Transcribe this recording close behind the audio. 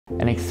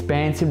An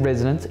expansive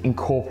residence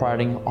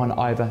incorporating on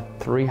over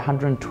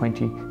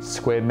 320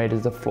 square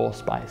metres of floor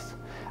space.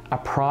 A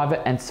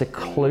private and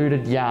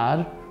secluded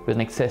yard with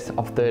an excess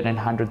of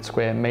 1,300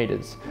 square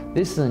metres.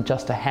 This isn't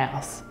just a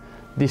house,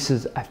 this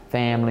is a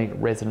family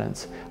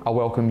residence. I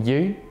welcome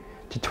you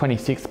to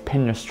 26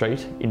 Penrith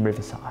Street in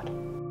Riverside.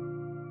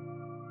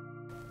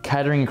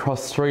 Catering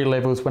across 3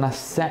 levels, when I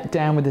sat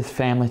down with this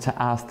family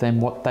to ask them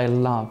what they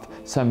love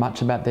so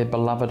much about their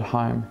beloved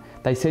home,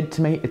 they said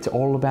to me it's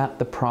all about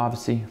the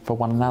privacy for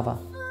one another.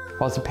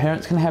 Whilst the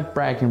parents can have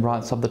bragging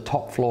rights of the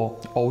top floor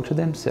all to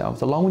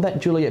themselves, along with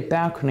that Juliet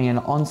balcony and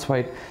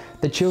ensuite,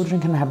 the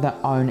children can have their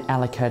own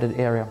allocated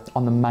area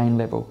on the main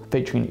level,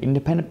 featuring an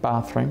independent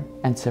bathroom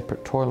and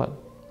separate toilet.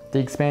 The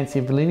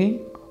expansive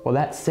living, well,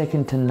 that's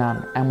second to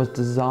none and was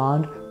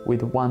designed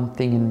with one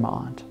thing in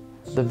mind: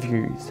 the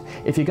views.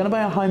 If you're going to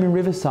buy a home in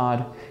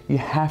Riverside, you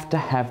have to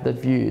have the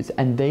views,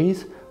 and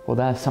these, well,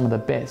 they're some of the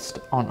best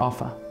on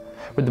offer.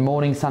 With the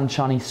morning sun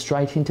shining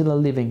straight into the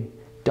living,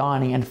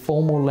 dining and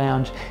formal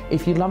lounge,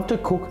 if you love to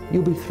cook,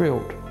 you'll be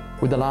thrilled.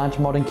 With a large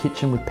modern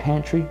kitchen with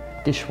pantry,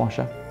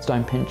 dishwasher,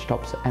 stone bench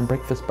tops and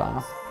breakfast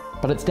bar.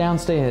 But it's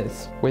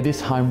downstairs where this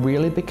home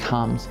really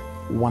becomes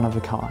one of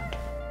a kind.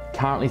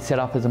 Currently set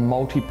up as a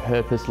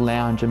multi-purpose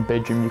lounge and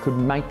bedroom, you could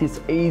make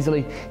this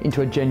easily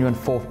into a genuine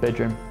 4th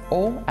bedroom,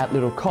 all at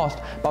little cost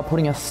by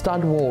putting a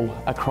stud wall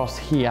across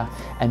here,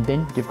 and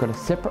then you've got a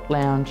separate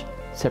lounge,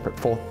 separate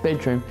 4th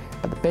bedroom.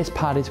 But the best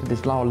part is with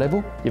this lower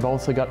level, you've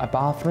also got a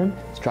bathroom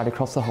straight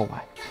across the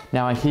hallway.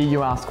 Now I hear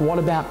you ask, what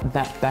about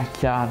that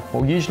backyard?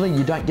 Well, usually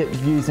you don't get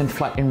views in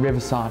flat in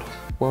Riverside.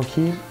 Well,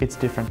 here it's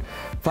different.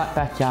 Flat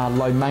backyard,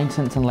 low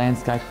maintenance and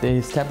landscape, the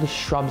established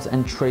shrubs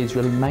and trees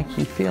really make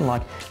you feel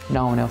like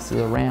no one else is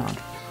around.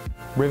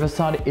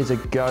 Riverside is a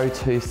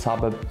go-to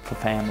suburb for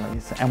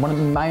families, and one of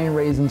the main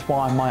reasons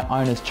why my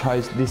owners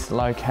chose this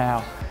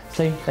locale.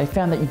 See, they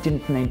found that you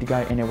didn't need to go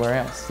anywhere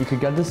else. You could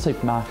go to the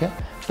supermarket,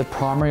 the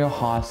primary or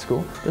high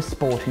school, the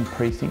sporting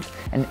precinct,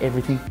 and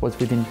everything was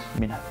within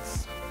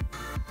minutes.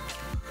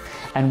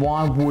 And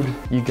why would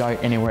you go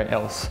anywhere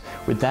else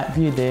with that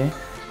view there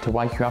to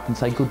wake you up and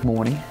say good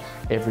morning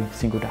every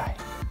single day?